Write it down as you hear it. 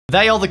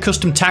They are the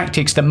custom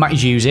tactics that Matt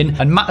is using,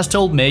 and Matt has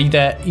told me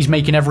that he's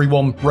making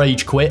everyone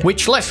rage quit,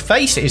 which, let's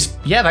face it,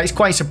 that is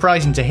quite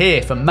surprising to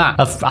hear from Matt.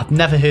 I've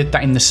never heard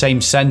that in the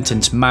same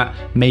sentence, Matt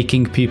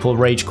making people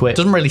rage quit.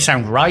 Doesn't really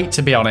sound right,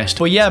 to be honest.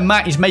 But yeah,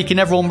 Matt is making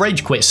everyone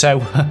rage quit,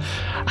 so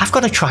I've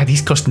got to try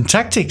these custom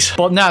tactics.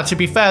 But now, to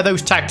be fair,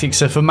 those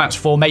tactics are for Matt's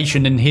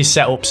formation and his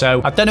setup,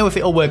 so I don't know if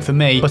it'll work for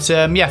me. But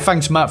yeah,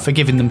 thanks, Matt, for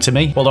giving them to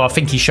me. Although I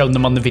think he's shown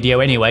them on the video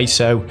anyway,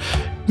 so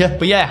yeah.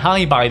 But yeah,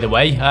 hi, by the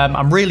way.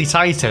 I'm really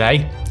tired today.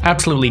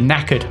 Absolutely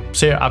knackered.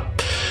 So,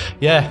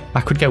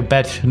 I could go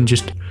bed and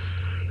just...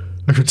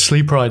 I could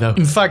sleep right now.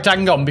 In fact,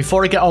 hang on,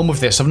 before I get on with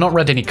this, I've not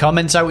read any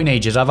comments out in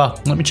ages, have I?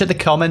 Let me check the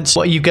comments.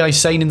 What are you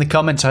guys saying in the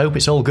comments? I hope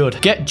it's all good.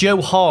 Get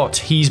Joe Hart,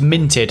 he's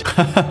minted.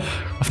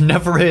 I've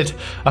never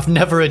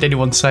heard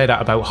anyone say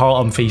that about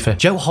Hart on FIFA.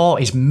 Joe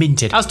Hart is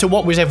minted. As to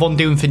what was everyone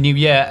doing for New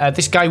Year,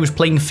 this guy was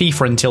playing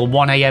FIFA until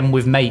 1 AM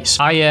with mates.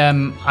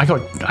 I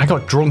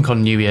got drunk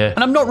on New Year.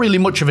 And I'm not really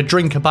much of a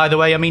drinker, by the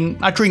way. I mean,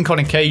 I drink on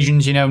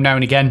occasions, you know, now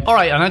and again. All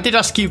right, and I did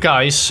ask you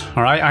guys,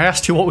 all right? I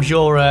asked you what was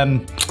your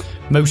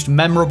most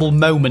memorable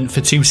moment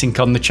for TWOSYNC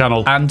on the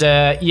channel. And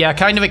yeah, I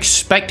kind of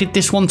expected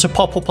this one to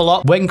pop up a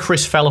lot. When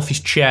Chris fell off his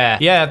chair.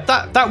 Yeah,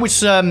 that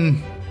was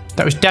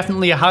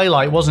definitely a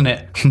highlight, wasn't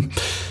it?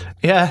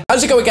 Yeah.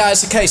 How's it going,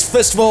 guys? Okay, so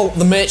first of all,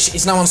 the merch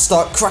is now on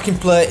stock. Cracking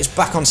Play is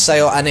back on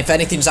sale, and if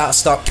anything's out of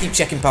stock, keep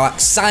checking back.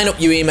 Sign up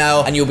your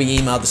email, and you'll be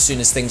emailed as soon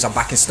as things are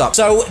back in stock.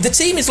 So the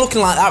team is looking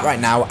like that right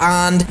now,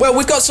 and well,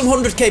 we've got some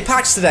 100k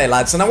packs today,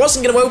 lads. And I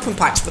wasn't going to open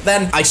packs, but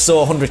then I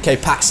saw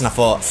 100k packs, and I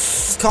thought,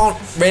 can't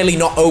really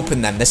not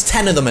open them. There's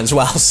 10 of them as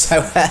well, so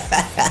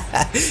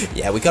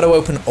yeah, we got to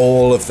open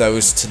all of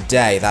those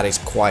today. That is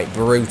quite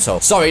brutal.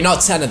 Sorry,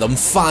 not 10 of them,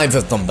 5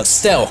 of them, but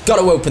still, got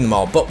to open them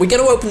all. But we're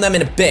going to open them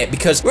in a bit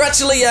because we're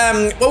actually,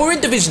 well, we're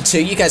in Division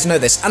 2, you guys know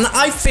this, and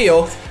I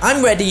feel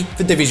I'm ready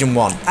for Division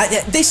 1.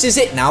 This is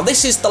it now.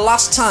 This is the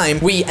last time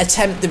we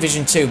attempt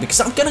Division 2, because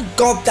I'm gonna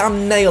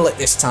goddamn nail it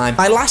this time.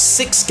 My last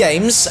 6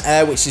 games,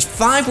 which is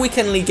 5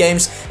 weekend league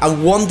games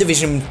and 1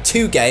 Division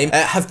 2 game,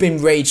 have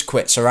been rage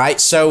quits,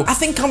 alright? So I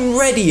think I'm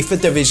ready for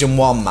Division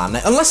 1, man.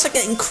 Unless I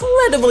get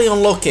incredibly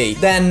unlucky,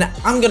 then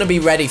I'm gonna be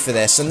ready for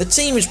this. And the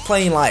team is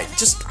playing like,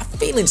 just, I'm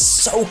feeling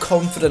so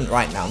confident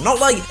right now.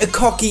 Not like a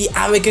cocky,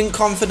 arrogant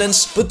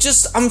confidence, but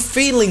just, I'm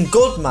feeling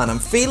good, man. I'm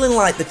feeling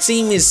like the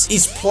team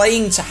is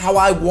playing to how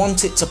I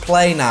want it to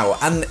play now,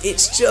 and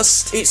it's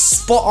just, it's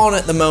spot on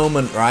at the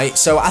moment, right?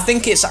 So I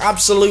think it's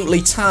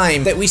absolutely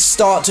time that we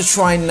start to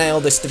try and nail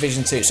this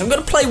Division 2. So I'm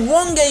going to play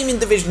 1 game in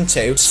Division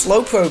 2,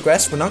 slow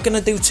progress. We're not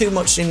going to do too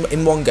much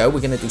in one go.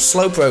 We're going to do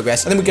slow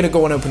progress, and then we're going to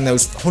go and open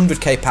those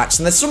 100k packs,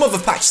 and there's some other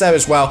packs there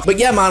as well. But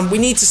yeah, man, we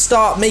need to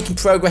start making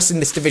progress in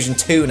this Division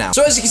 2 now.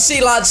 So as you can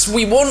see, lads,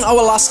 we won our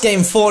last game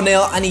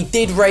 4-0, and he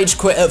did rage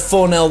quit at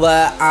 4-0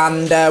 there,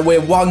 and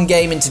we're 1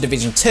 game into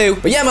Division 2.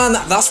 But yeah, man,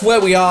 that's where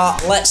we are.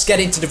 Let's get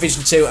into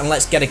Division 2 and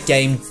let's get a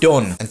game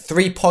done. And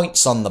 3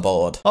 points on the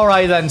board. All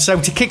right, then.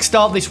 So to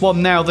kickstart this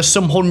one now, there's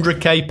some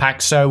 100k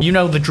packs, so you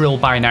know the drill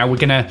by now. We're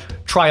going to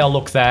try our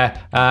luck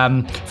there.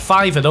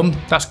 5 of them.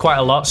 That's quite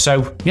a lot,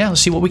 so yeah,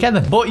 let's see what we get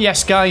then. But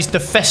yes, guys, the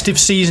festive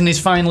season is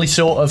finally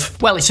sort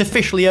of, well, it's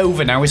officially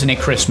over now, isn't it,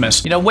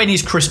 Christmas? You know, when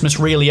is Christmas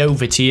really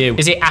over to you?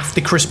 Is it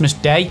after Christmas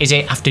Day? Is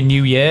it after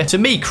New Year? To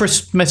me,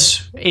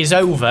 Christmas is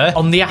over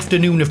on the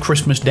afternoon of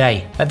Christmas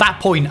Day. At that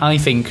point, I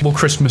think, well,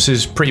 Christmas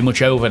is pretty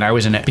much over now,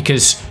 isn't it?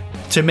 Because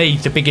to me,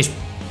 the biggest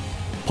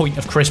point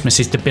of Christmas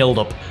is the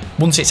build-up.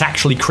 Once it's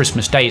actually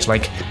Christmas Day, it's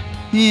like,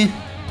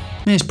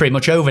 it's pretty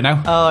much over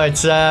now. Oh,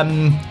 it's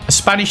a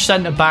Spanish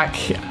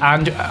centre-back,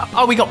 and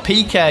oh, we got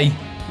PK.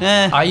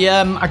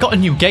 I got a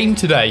new game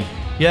today.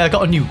 Yeah, I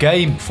got a new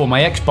game for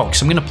my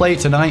Xbox. I'm going to play it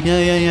tonight.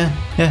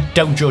 Yeah.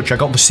 Don't judge. I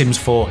got The Sims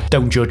 4.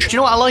 Don't judge. Do you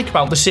know what I like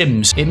about The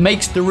Sims? It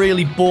makes the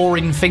really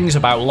boring things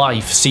about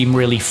life seem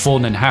really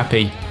fun and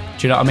happy.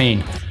 Do you know what I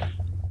mean?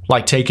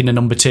 Like taking a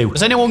number 2.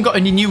 Has anyone got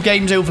any new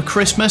games over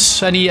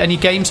Christmas? Any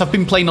games? I've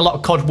been playing a lot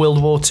of COD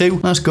World War II.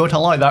 That's good. I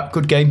like that.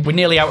 Good game. We're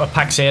nearly out of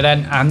packs here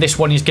then, and this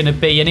one is going to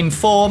be an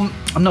Inform.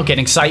 I'm not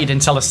getting excited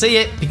until I see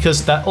it,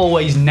 because they're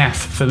always naff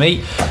for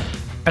me.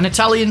 An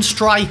Italian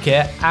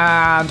striker,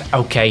 and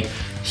okay,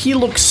 he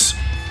looks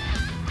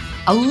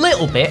a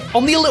little bit,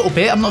 only a little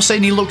bit, I'm not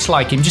saying he looks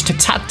like him, just a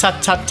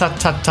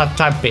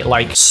tad bit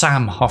like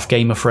Sam off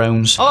Game of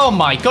Thrones. Oh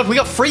my god, we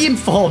got 3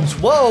 informs.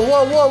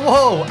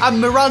 Whoa,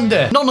 and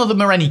Miranda. None of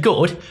them are any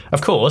good,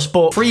 of course,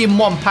 but 3 in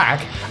 1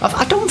 pack.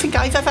 I don't think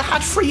I've ever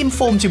had 3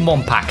 informs in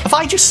 1 pack. Have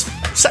I just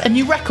set a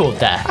new record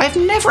there? I've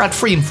never had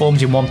 3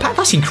 informs in 1 pack.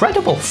 That's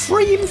incredible.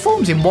 3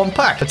 informs in 1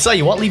 pack. I'd tell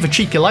you what, leave a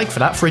cheeky like for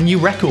that for a new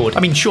record. I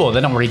mean, sure,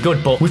 they're not very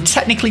good, but we've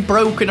technically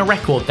broken a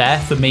record there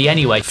for me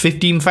anyway.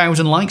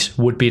 15,000 likes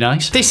would be nice.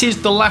 This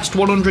is the last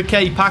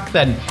 100k pack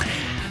then.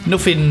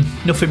 Nothing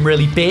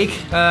really big.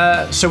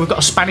 So we've got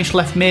a Spanish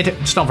left mid.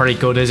 It's not very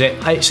good, is it?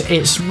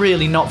 It's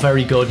really not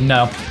very good.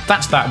 No,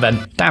 that's that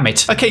then. Damn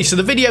it. Okay, so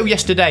the video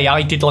yesterday,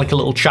 I did like a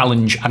little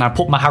challenge, and I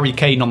put my Harry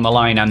Kane on the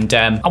line, and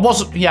I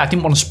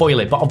didn't want to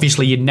spoil it, but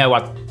obviously you know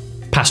I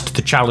passed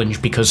the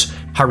challenge because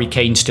Harry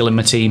Kane still in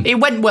my team. It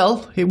went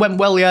well. It went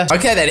well, yeah.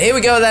 Okay, then, here we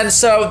go, then.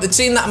 So, the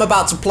team that I'm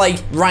about to play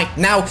right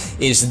now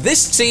is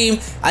this team,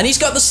 and he's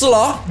got the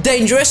Salah,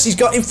 dangerous. He's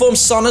got informed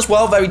Son as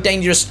well, very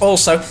dangerous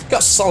also.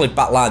 Got a solid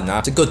back line now.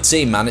 It's a good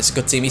team, man. It's a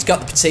good team. He's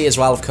got the Petit as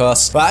well, of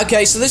course. Right,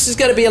 okay, so this is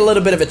going to be a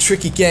little bit of a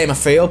tricky game, I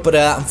feel, but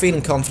I'm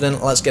feeling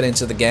confident. Let's get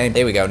into the game.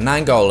 Here we go.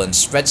 Nainggolan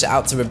spreads it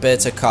out to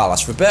Roberto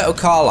Carlos. Roberto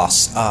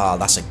Carlos. Oh,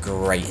 that's a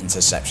great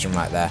interception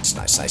right there. It's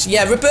nice, nice.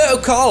 Yeah,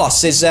 Roberto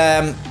Carlos is,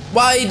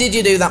 why did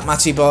you do that,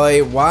 Matty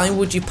boy? Why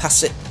would you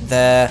pass it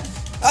there?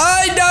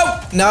 Oh,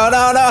 no.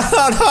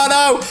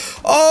 No.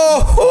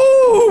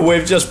 Oh,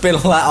 we've just been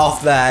let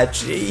off there.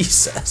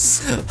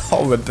 Jesus.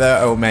 Oh,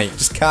 Roberto, mate.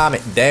 Just calm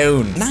it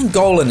down.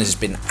 Nainggolan has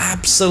been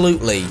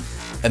absolutely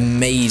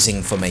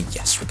amazing for me.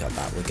 Yes, we got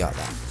that. We got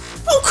that.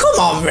 Oh, come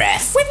on,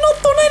 ref. We've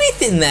not done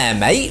anything there,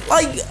 mate.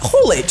 Like,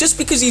 hold it. Just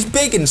because he's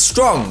big and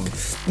strong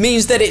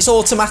means that it's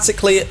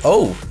automatically...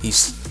 Oh,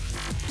 he's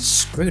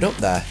screwed up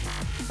there.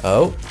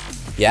 Oh,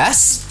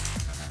 yes.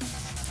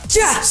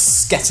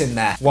 Yes! Get in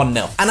there.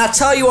 1-0. And I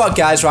tell you what,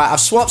 guys, right,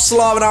 I've swapped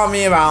Salah and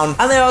Army around,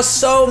 and they are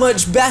so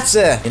much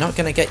better. You're not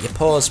going to get your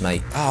paws,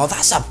 mate. Oh,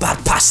 that's a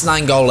bad pass,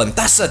 Nainggolan.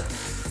 That's a...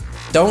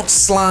 Don't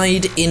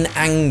slide in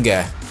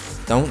anger.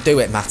 Don't do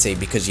it, Matty,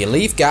 because you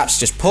leave gaps.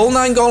 Just pull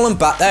Nainggolan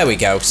back. There we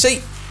go.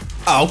 See?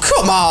 Oh,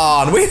 come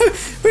on. We've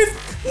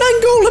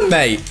Nainggolan,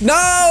 mate. No!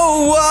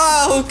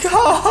 Oh,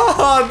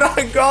 God.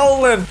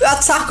 Nainggolan.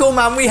 That tackle,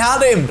 man, we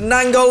had him.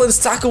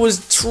 Nainggolan's tackle was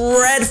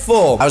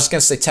dreadful. I was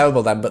going to say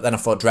terrible then, but then I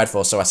thought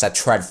dreadful, so I said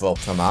dreadful.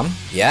 Come on.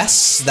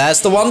 Yes,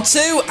 there's the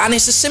 1-2, and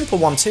it's a simple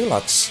 1-2,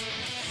 lads.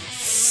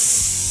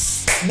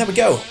 There we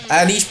go.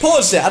 And he's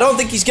paused it. I don't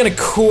think he's going to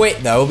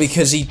quit, though,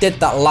 because he did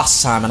that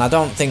last time, and I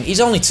don't think... He's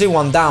only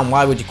 2-1 down.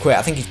 Why would you quit?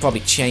 I think he's probably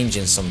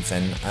changing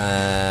something.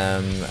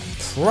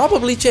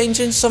 Probably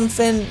changing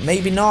something.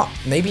 Maybe not.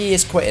 Maybe he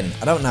is quitting.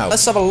 I don't know.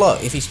 Let's have a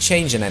look if he's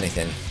changing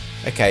anything.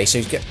 Okay, so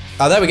he's got...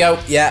 Oh, there we go.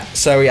 Yeah,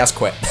 so he has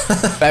quit.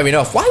 Fair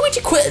enough. Why would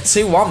you quit at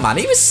 2-1, man?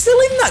 He was still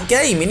in that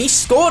game, and he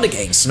scored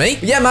against me.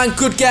 But yeah, man,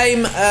 good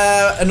game.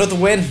 Another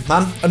win,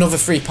 man. Another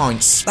 3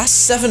 points. That's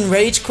 7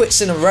 rage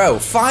quits in a row.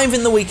 5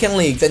 in the weekend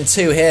league, then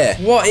 2 here.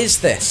 What is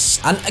this?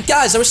 And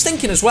guys, I was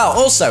thinking as well,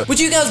 also, would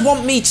you guys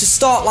want me to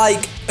start,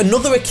 like,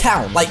 another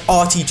account, like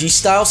RTG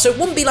style? So it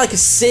wouldn't be like a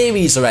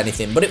series or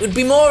anything, but it would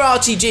be more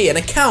RTG, an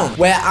account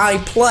where I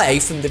play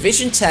from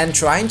Division 10,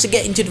 trying to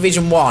get into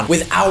Division 1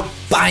 without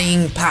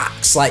buying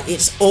packs. Like,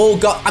 it's all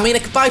got... I mean, I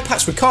could buy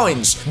packs with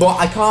coins, but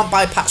I can't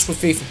buy packs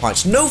with FIFA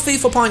points. No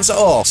FIFA points at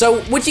all.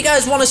 So, would you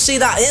guys want to see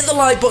that? Hit the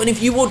like button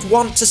if you would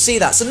want to see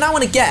that. So, now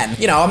and again,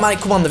 you know, I might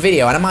come on the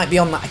video and I might be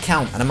on that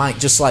account and I might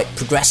just, like,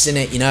 progress in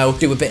it, you know,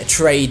 do a bit of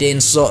trading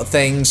sort of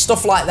thing,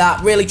 stuff like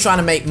that. Really trying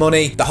to make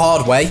money the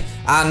hard way.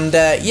 And,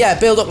 yeah,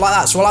 build up like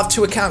that. So, I'll have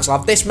 2 accounts. I'll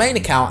have this main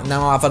account, and then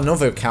I'll have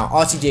another account,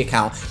 RTG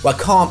account, where I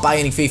can't buy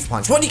any FIFA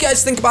points. What do you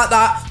guys think about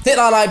that? Hit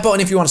that like button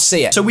if you want to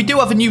see it. So, we do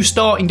have a new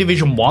start in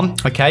Division 1,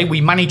 okay?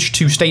 We managed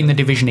to stay in the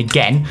division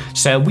again.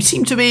 So, we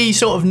seem to be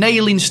sort of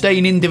nailing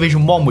staying in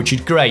Division 1, which is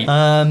great.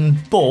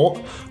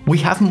 But... we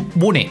haven't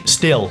won it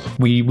still.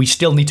 We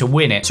still need to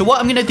win it. So what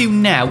I'm going to do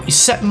now is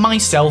set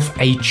myself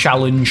a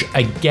challenge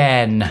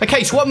again.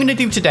 Okay, so what I'm going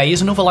to do today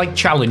is another, like,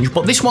 challenge,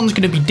 but this one's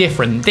going to be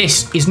different.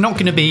 This is not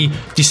going to be...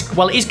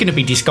 well, it is going to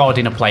be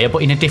discarding a player,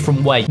 but in a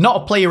different way.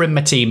 Not a player in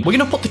my team. We're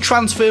going to put the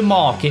transfer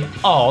market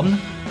on...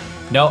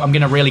 No, I'm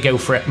going to really go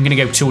for it. I'm going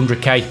to go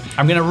 200k.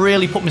 I'm going to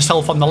really put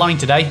myself on the line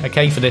today,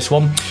 okay, for this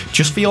one.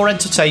 Just for your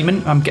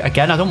entertainment.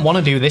 Again, I don't want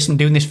to do this. I'm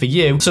doing this for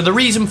you. So the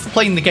reason for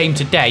playing the game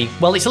today,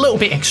 well, it's a little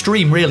bit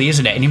extreme, really,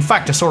 isn't it? And in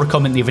fact, I saw a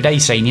comment the other day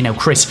saying, you know,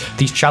 Chris,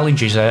 these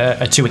challenges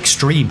are too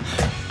extreme.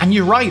 And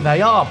you're right,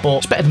 they are, but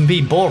it's better than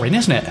being boring,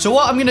 isn't it? So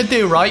what I'm going to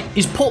do, right,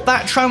 is put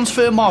that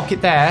transfer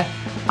market there.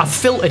 I've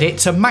filtered it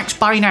to max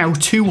buy now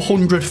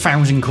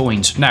 200,000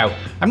 coins. Now,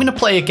 I'm going to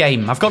play a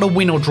game. I've got to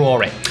win or draw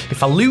it.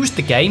 If I lose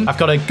the game, I've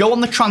got to go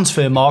on the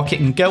transfer market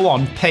and go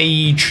on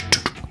page...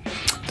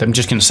 I'm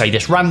just going to say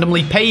this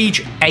randomly.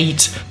 Page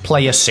 8,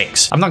 player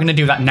 6. I'm not going to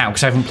do that now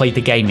because I haven't played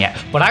the game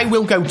yet. But I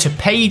will go to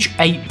page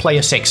 8,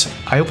 player 6.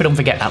 I hope I don't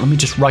forget that. Let me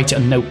just write it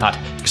on notepad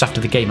because after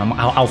the game,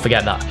 I'll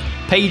forget that.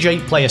 Page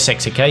 8, player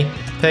 6, okay?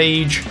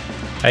 Page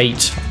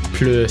 8,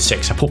 plus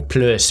 6. I put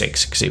plus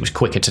 6 because it was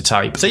quicker to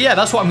type. So yeah,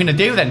 that's what I'm going to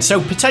do then.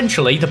 So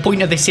potentially, the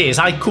point of this is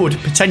I could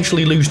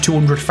potentially lose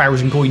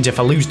 200,000 coins if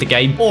I lose the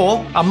game,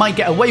 or I might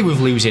get away with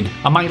losing.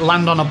 I might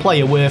land on a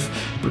player worth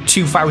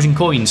 2,000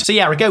 coins. So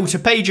yeah, I go to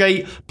page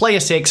 8, player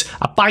 6,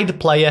 I buy the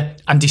player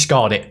and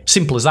discard it.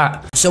 Simple as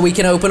that. So we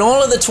can open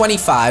all of the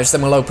 25s,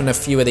 then we'll open a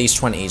few of these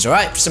 20s,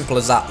 alright? Simple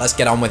as that. Let's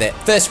get on with it.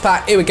 First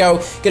pack, here we go.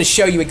 Gonna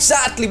show you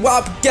exactly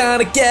what we're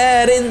gonna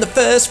get in the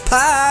first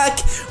pack.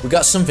 We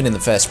got something in the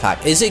first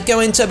pack. Is it it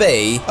going to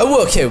be?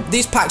 Oh, okay,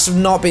 these packs have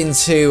not been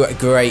too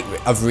great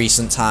of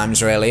recent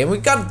times, really. And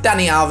we've got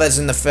Dani Alves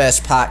in the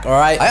first pack, all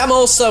right? I am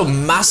also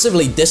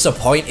massively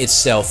disappointed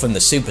still from the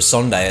Super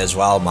Sunday as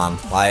well, man.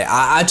 Like,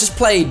 I just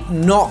played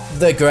not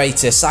the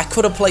greatest. I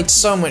could have played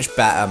so much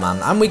better,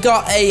 man. And we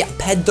got a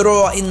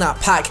Pedro in that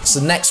pack.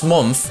 So next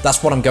month,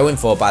 that's what I'm going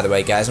for, by the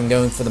way, guys. I'm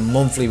going for the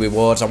monthly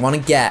rewards. I want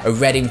to get a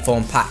red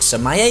informed pack. So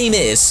my aim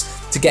is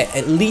to get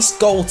at least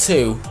gold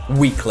 2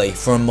 weekly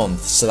for a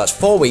month. So that's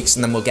 4 weeks,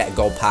 and then we'll get a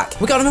gold pack.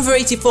 We got another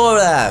 84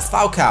 there,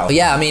 Falcao. But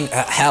yeah, I mean,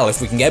 hell,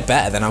 if we can get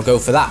better, then I'll go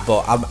for that.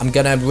 But I'm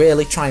gonna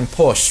really try and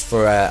push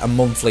for a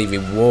monthly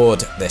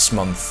reward this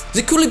month.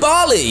 Is it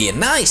Koulibaly?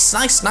 Nice,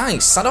 nice,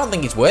 nice. I don't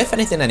think it's worth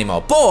anything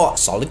anymore, but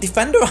solid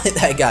defender right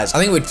there, guys. I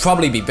think it would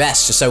probably be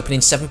best just opening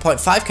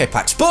 7.5k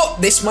packs, but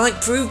this might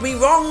prove me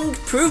wrong.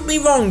 Prove me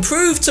wrong.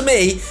 Prove to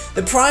me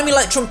that Prime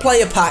Electrum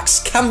player packs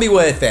can be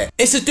worth it.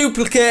 It's a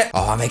duplicate.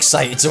 Oh, I'm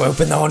excited to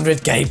open the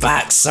 100k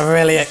packs. I'm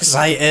really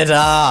excited.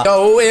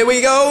 Oh, here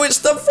we go. It's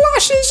the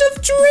flashes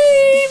of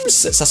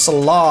dreams. It's a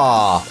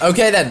Salah.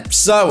 Okay, then.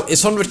 So,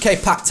 it's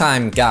 100k pack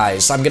time,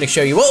 guys. I'm going to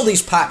show you all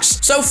these packs.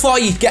 So far,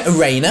 you get a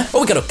Reina.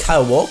 Oh, we got a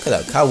Kyle Walker,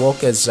 though. Kyle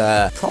Walker's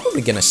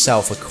probably going to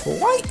sell for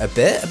quite a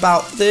bit.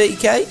 About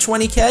 30k,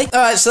 20k.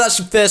 All right, so that's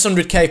your first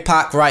 100k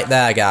pack right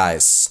there,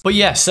 guys. But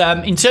yes,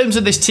 in terms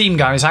of this team,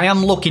 guys, I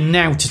am looking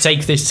now to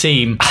take this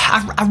team.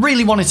 I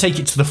really want to take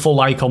it to the full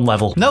icon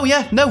level.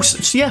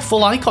 Yeah,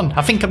 full icon.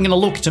 I think I'm going to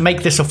look to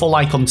make this a full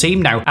icon team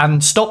now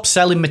and stop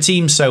selling my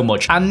team so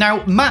much. And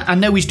now, Matt, I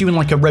know he's doing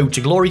like a Road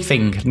to Glory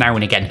thing now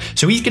and again.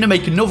 So he's going to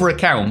make another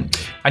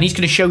account and he's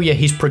going to show you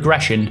his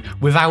progression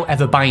without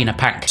ever buying a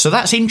pack. So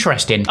that's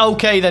interesting.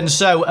 Okay, then,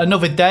 so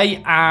another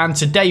day. And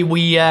today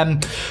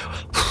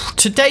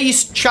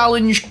today's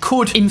challenge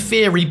could, in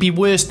theory, be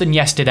worse than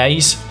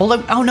yesterday's.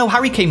 Although, oh no,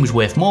 Harry Kane was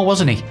worth more,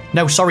 wasn't he?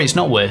 No, sorry, it's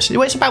not worse.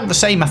 It's about the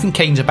same. I think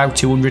Kane's about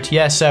 200,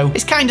 yeah, so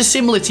it's kind of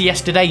similar to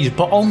yesterday's,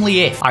 but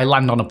only if I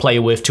land on a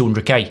player worth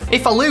 200k.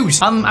 If I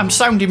lose, I'm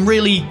sounding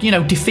really, you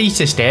know,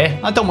 defeatist here.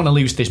 I don't want to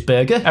lose this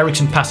burger.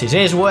 Eriksen passes.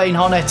 Here's Wayne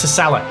Honor to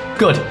Salah.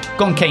 Good.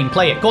 Go on, Kane,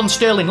 play it. Go on,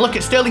 Sterling. Look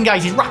at Sterling,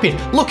 guys. He's rapid.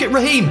 Look at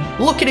Raheem.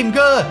 Look at him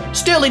go.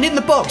 Sterling in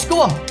the box. Go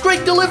on.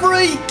 Great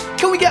delivery.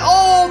 Can we get...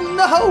 Oh,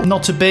 no.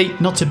 Not to be.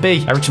 Not to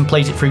be. Eriksen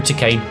plays it through to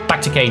Kane.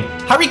 Back to Kane.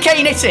 Harry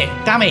Kane hits it.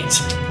 Damn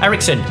it.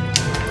 Eriksen.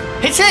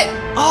 Hits it.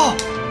 Oh,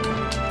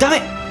 damn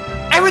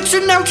it.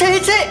 Eriksen now to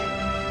hit it.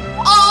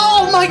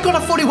 Oh, my God. I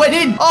thought it went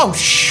in. Oh,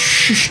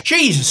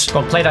 Jesus. Go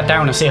on, play that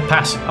down. I see a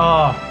pass.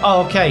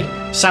 Oh,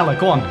 okay. Salah,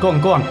 go on. Go on,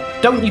 go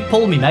on. Don't you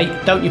pull me,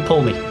 mate. Don't you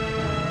pull me.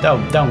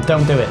 Don't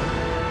do it.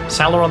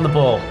 Salah on the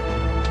ball.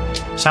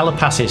 Salah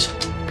passes.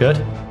 Good.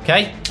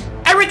 Okay.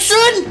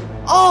 Eriksen!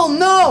 Oh,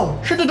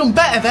 no! Should have done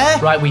better there.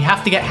 Right, we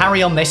have to get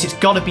Harry on this. It's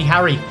got to be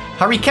Harry.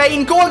 Harry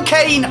Kane, go on,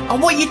 Kane! Oh,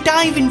 what are you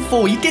diving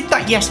for? You did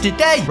that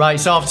yesterday. Right,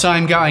 it's half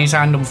time, guys,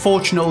 and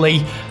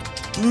unfortunately...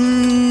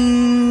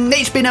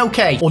 it's been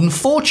okay.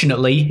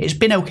 Unfortunately, it's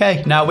been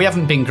okay. No, we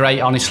haven't been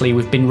great, honestly.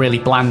 We've been really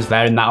bland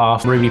there in that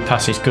half. Rooney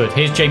pass is good.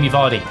 Here's Jamie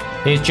Vardy.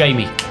 Here's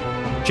Jamie.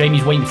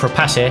 Jamie's waiting for a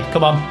pass here.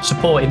 Come on,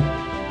 support him.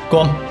 Go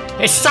on.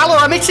 It's Salah,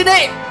 I'm hitting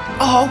it!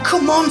 Oh,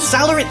 come on,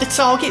 Salah hit the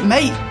target,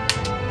 mate.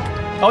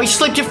 Oh, he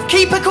slipped your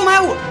keeper, come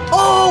out!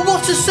 Oh,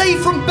 what a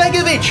save from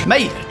Begovic!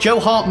 Mate, Joe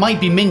Hart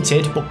might be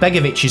minted, but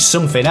Begovic is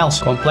something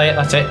else. Go on, play it,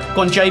 that's it.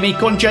 Go on, Jamie,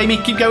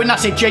 keep going,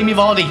 that's it, Jamie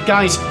Vardy.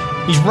 Guys,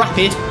 he's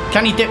rapid.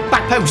 Can he dip?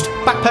 Back post,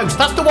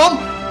 that's the one!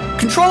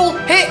 Control,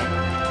 hit!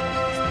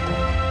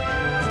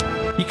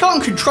 You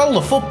can't control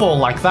a football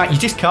like that, you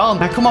just can't.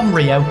 Now, come on,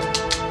 Rio.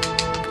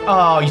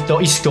 Oh,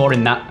 he's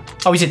scoring that.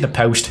 Oh, he's hit the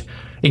post.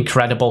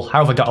 Incredible. How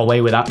have I got away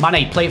with that?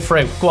 Mane, play it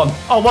through. Go on.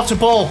 Oh, what a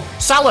ball.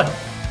 Salah!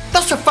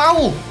 That's a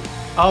foul!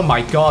 Oh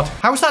my God.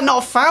 How is that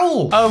not a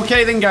foul?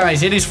 Okay then,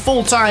 guys. It is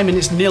full time and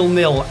it's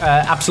 0-0.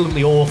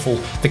 Absolutely awful.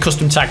 The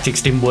custom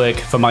tactics didn't work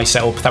for my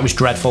setup. That was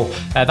dreadful.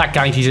 That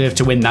guy deserved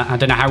to win that. I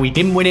don't know how he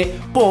didn't win it,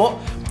 but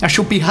I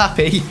should be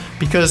happy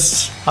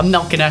because I'm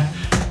not going to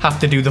have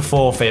to do the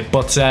forfeit.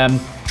 But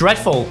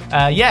dreadful.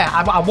 Yeah,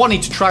 I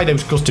wanted to try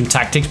those custom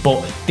tactics,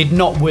 but did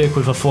not work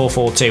with a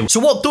 4-4-2. So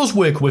what does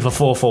work with a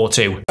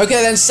 4-4-2?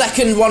 Okay, then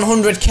second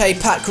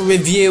 100k pack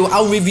review.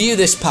 I'll review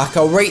this pack.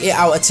 I'll rate it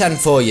out of 10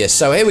 for you.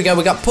 So here we go.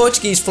 We got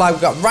Portuguese flag. We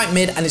got right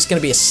mid, and it's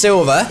going to be a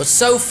silver. But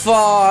so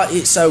far,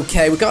 it's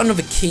okay. We got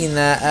another key in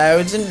there.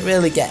 We didn't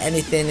really get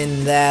anything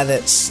in there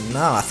that's...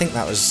 No, I think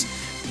that was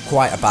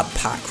quite a bad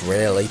pack,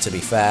 really, to be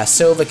fair.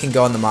 Silver can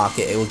go on the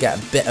market. It will get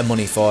a bit of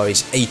money for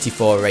his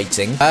 84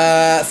 rating.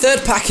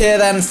 Third pack here,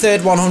 then.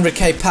 Third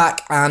 100k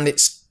pack, and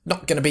it's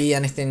not going to be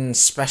anything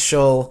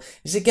special.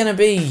 Is it going to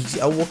be...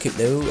 Oh, look at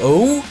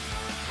though.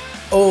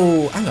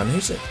 Oh, hang on,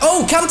 who's it?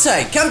 Oh,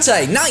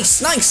 Kante,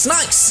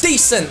 nice.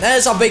 Decent,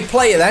 there's our big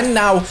player then.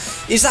 Now,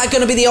 is that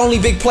going to be the only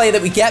big player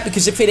that we get?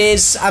 Because if it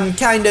is, I'm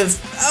kind of,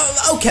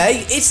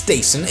 okay, it's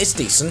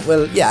decent.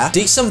 Well, yeah,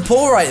 decent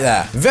pull right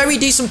there. Very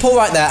decent pull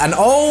right there. And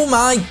oh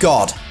my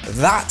God,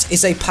 that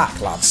is a pack,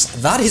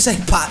 lads. That is a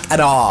pack and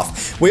a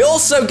half. We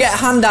also get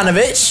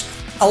Handanovic.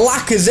 a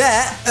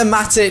Lacazette, a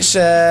Matic,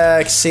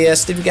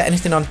 Casillas. Did we get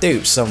anything on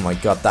dupes? Oh my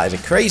god, that is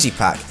a crazy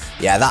pack.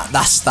 Yeah,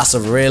 that's a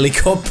really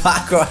good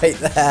pack right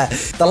there.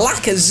 The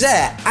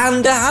Lacazette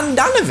and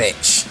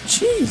Handanovic.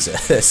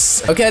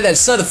 Jesus. Okay then,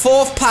 so the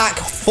fourth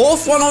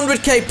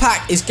 100k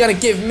pack is gonna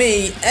give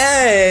me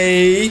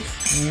a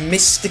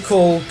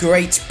mystical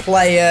great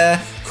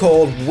player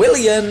called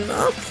William.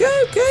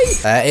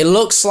 Okay. It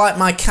looks like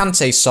my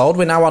Kante sold.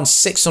 We're now on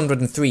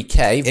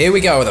 603k. Here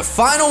we go. The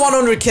final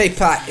 100k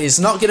pack is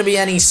not going to be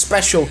any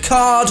special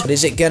card, but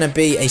is it going to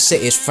be a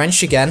City? It's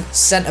French again.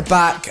 Centre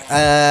back.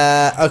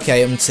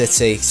 Okay,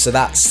 Titi. So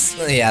that's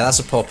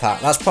a poor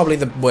pack. That's probably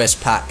the worst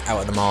pack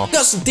out of them all.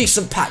 Got some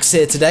decent packs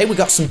here today. We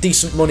got some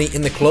decent money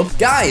in the club.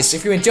 Guys,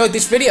 if you enjoyed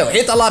this video,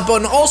 hit that like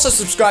button. Also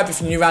subscribe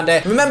if you're new around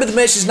here. Remember, the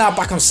merch is now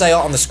back on sale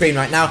on the screen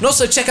right now. And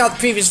also check out the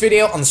previous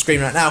video on the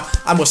screen right now.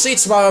 And we'll see you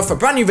tomorrow for a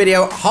brand new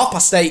video at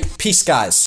 8:30. Peace, guys.